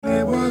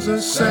was a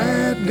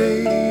sad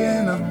day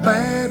and a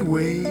bad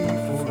way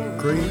for a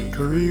great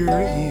career to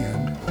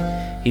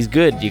end. He's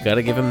good, you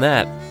gotta give him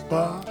that.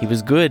 He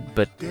was good,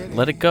 but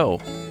let it go.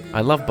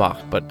 I love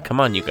Bach, but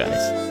come on, you guys.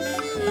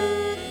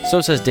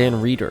 So says Dan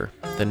Reeder,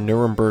 the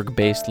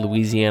Nuremberg-based,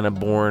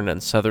 Louisiana-born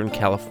and Southern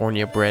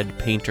California-bred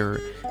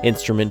painter,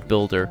 instrument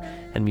builder,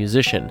 and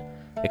musician,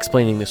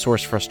 explaining the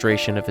source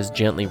frustration of his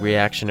gently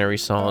reactionary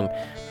song,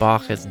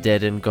 Bach is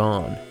Dead and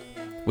Gone,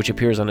 which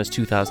appears on his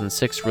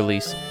 2006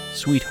 release,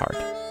 Sweetheart.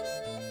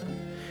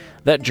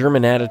 That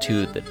German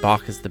attitude that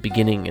Bach is the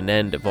beginning and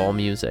end of all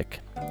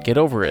music. Get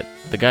over it.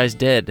 The guy's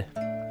dead.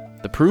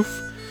 The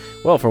proof?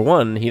 Well, for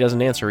one, he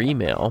doesn't answer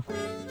email.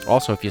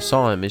 Also, if you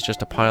saw him, he's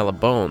just a pile of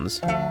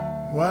bones.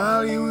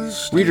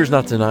 Reeder's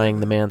not denying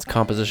the man's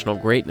compositional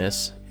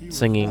greatness,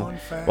 singing,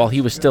 while he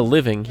was still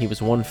living, he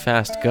was one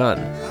fast gun.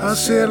 I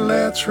said,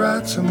 let's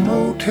write some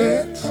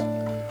motets.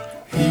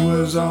 He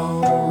was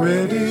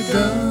already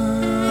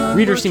done.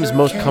 Reeder seems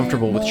most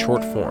comfortable with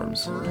short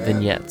forms,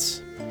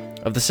 vignettes.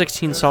 Of the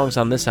 16 songs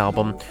on this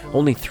album,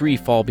 only 3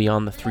 fall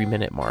beyond the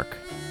 3-minute mark.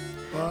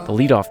 The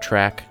lead-off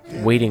track,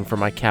 Waiting for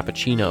My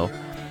Cappuccino,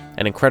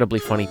 an incredibly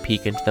funny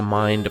peek into the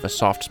mind of a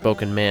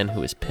soft-spoken man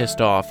who is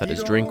pissed off that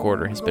his drink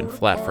order has been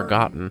flat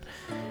forgotten,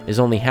 is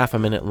only half a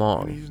minute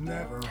long.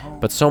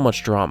 But so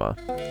much drama,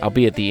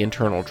 albeit the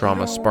internal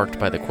drama sparked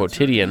by the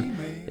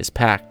quotidian, is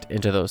packed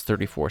into those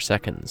 34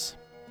 seconds.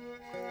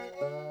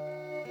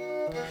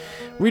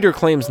 Reeder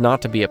claims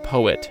not to be a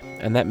poet,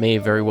 and that may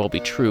very well be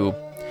true,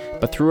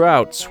 but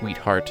throughout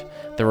Sweetheart,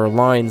 there are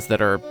lines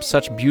that are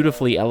such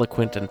beautifully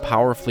eloquent and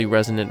powerfully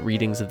resonant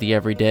readings of the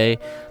everyday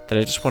that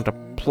I just want to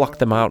pluck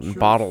them out and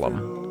bottle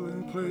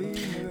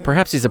them.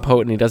 Perhaps he's a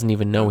poet and he doesn't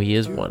even know he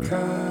is one.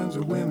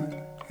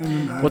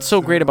 What's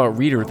so great about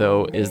Reeder,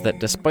 though, is that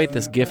despite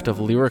this gift of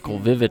lyrical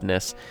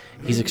vividness,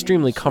 he's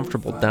extremely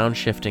comfortable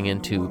downshifting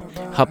into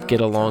Hup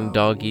Get Along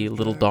Doggy,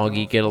 Little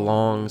Doggy Get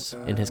Alongs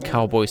in his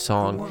cowboy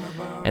song,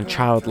 and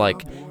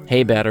childlike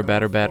Hey Batter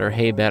Batter Batter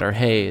Hey Batter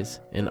Hays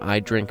in I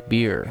Drink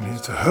Beer.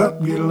 It's a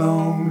Hup Get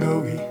Along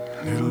Doggy,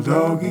 Little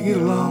Doggy Get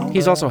Along.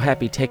 He's also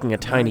happy taking a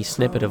tiny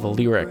snippet of a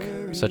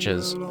lyric, such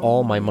as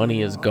All My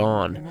Money Is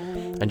Gone,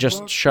 and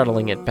just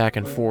shuttling it back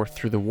and forth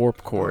through the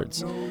warp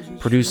chords,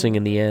 producing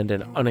in the end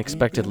an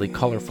unexpectedly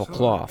colorful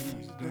cloth.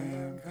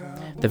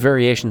 The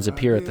variations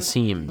appear at the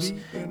seams,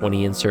 when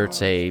he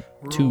inserts a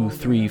 2,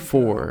 3,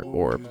 4,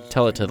 or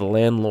Tell It to the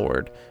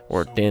Landlord,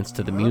 or Dance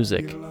to the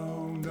Music.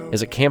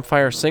 Is it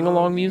campfire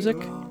sing-along music?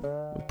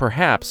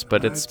 Perhaps,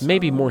 but it's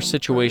maybe more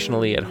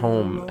situationally at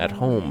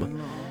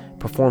home,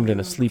 performed in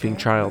a sleeping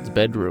child's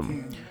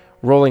bedroom,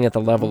 rolling at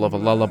the level of a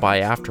lullaby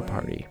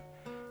after-party.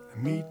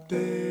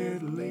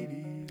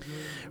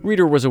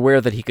 Reeder was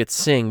aware that he could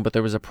sing, but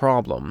there was a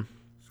problem.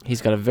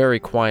 He's got a very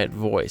quiet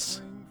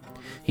voice.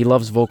 He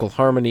loves vocal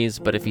harmonies,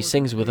 but if he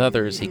sings with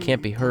others, he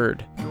can't be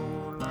heard.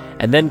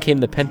 And then came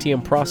the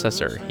Pentium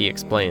processor, he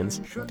explains,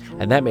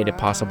 and that made it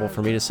possible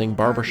for me to sing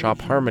barbershop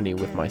harmony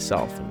with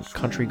myself and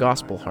country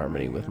gospel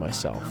harmony with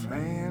myself.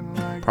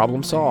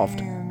 Problem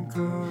solved.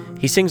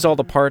 He sings all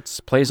the parts,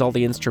 plays all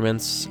the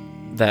instruments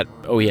that,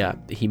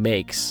 he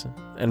makes,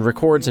 and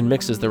records and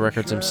mixes the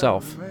records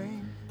himself.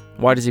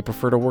 Why does he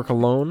prefer to work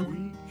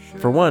alone?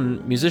 For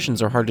one,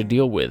 musicians are hard to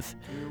deal with.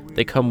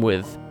 They come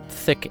with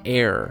thick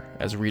air,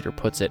 as Reeder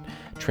puts it,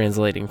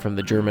 translating from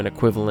the German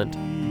equivalent.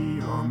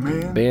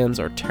 Bands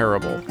are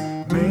terrible.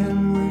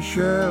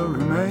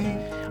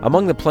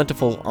 Among the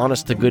plentiful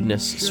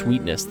honest-to-goodness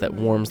sweetness that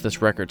warms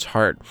this record's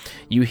heart,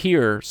 you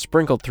hear,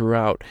 sprinkled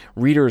throughout,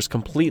 Reeder's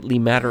completely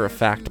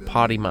matter-of-fact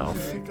potty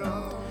mouth.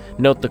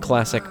 Note the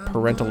classic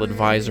parental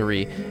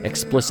advisory,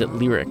 explicit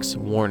lyrics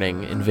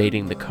warning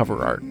invading the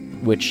cover art,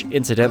 which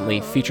incidentally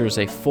features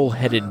a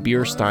full-headed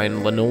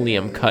Bierstein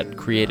linoleum cut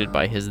created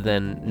by his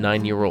then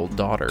 9-year-old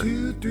daughter.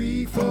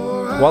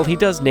 While he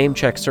does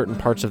name-check certain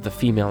parts of the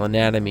female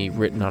anatomy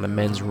written on a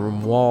men's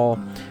room wall,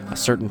 a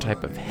certain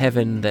type of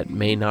heaven that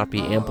may not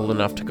be ample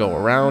enough to go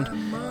around,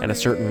 and a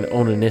certain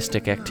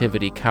onanistic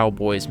activity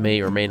cowboys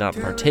may or may not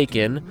partake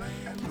in,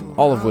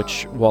 all of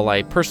which, while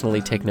I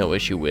personally take no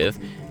issue with,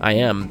 I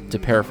am, to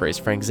paraphrase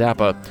Frank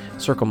Zappa,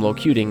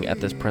 circumlocuting at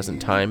this present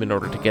time in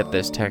order to get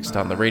this text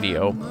on the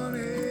radio.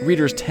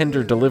 Reeder's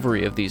tender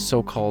delivery of these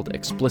so-called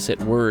explicit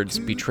words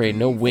betray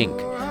no wink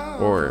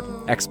or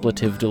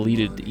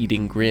expletive-deleted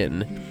eating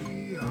grin.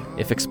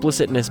 If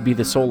explicitness be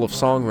the soul of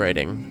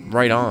songwriting,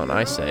 right on,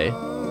 I say.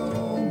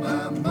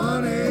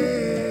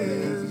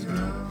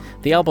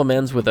 The album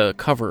ends with a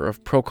cover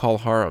of Procol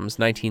Harum's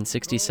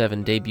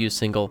 1967 debut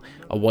single,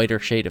 A Whiter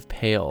Shade of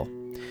Pale,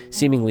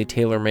 seemingly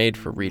tailor-made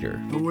for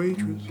Reeder.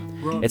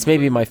 It's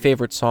maybe my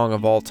favorite song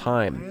of all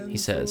time, he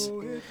says.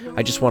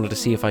 I just wanted to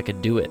see if I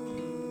could do it.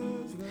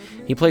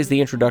 He plays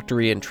the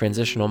introductory and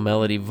transitional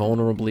melody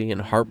vulnerably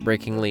and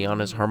heartbreakingly on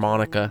his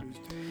harmonica.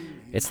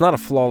 It's not a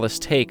flawless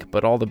take,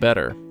 but all the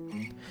better.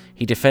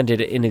 He defended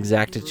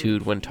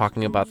inexactitude when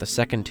talking about the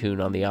second tune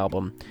on the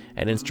album,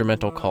 an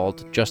instrumental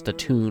called Just a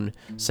Tune,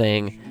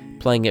 saying,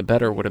 playing it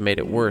better would have made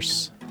it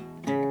worse.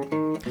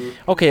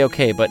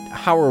 Okay, but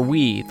how are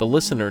we, the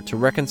listener, to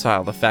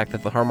reconcile the fact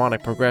that the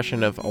harmonic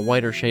progression of A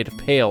Whiter Shade of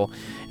Pale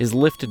is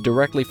lifted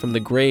directly from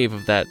the grave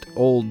of that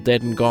old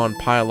dead and gone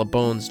pile of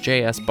bones,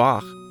 J.S.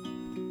 Bach?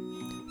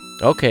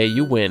 Okay,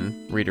 you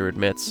win, Reader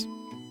admits.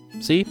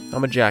 See,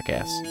 I'm a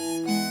jackass.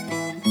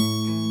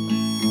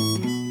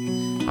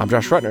 I'm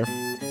Josh Rutner,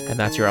 and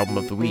that's your album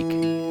of the week.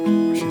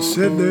 She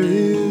said there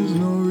is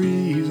no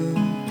reason.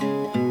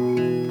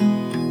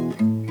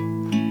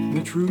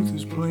 The truth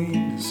is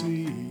plain to see.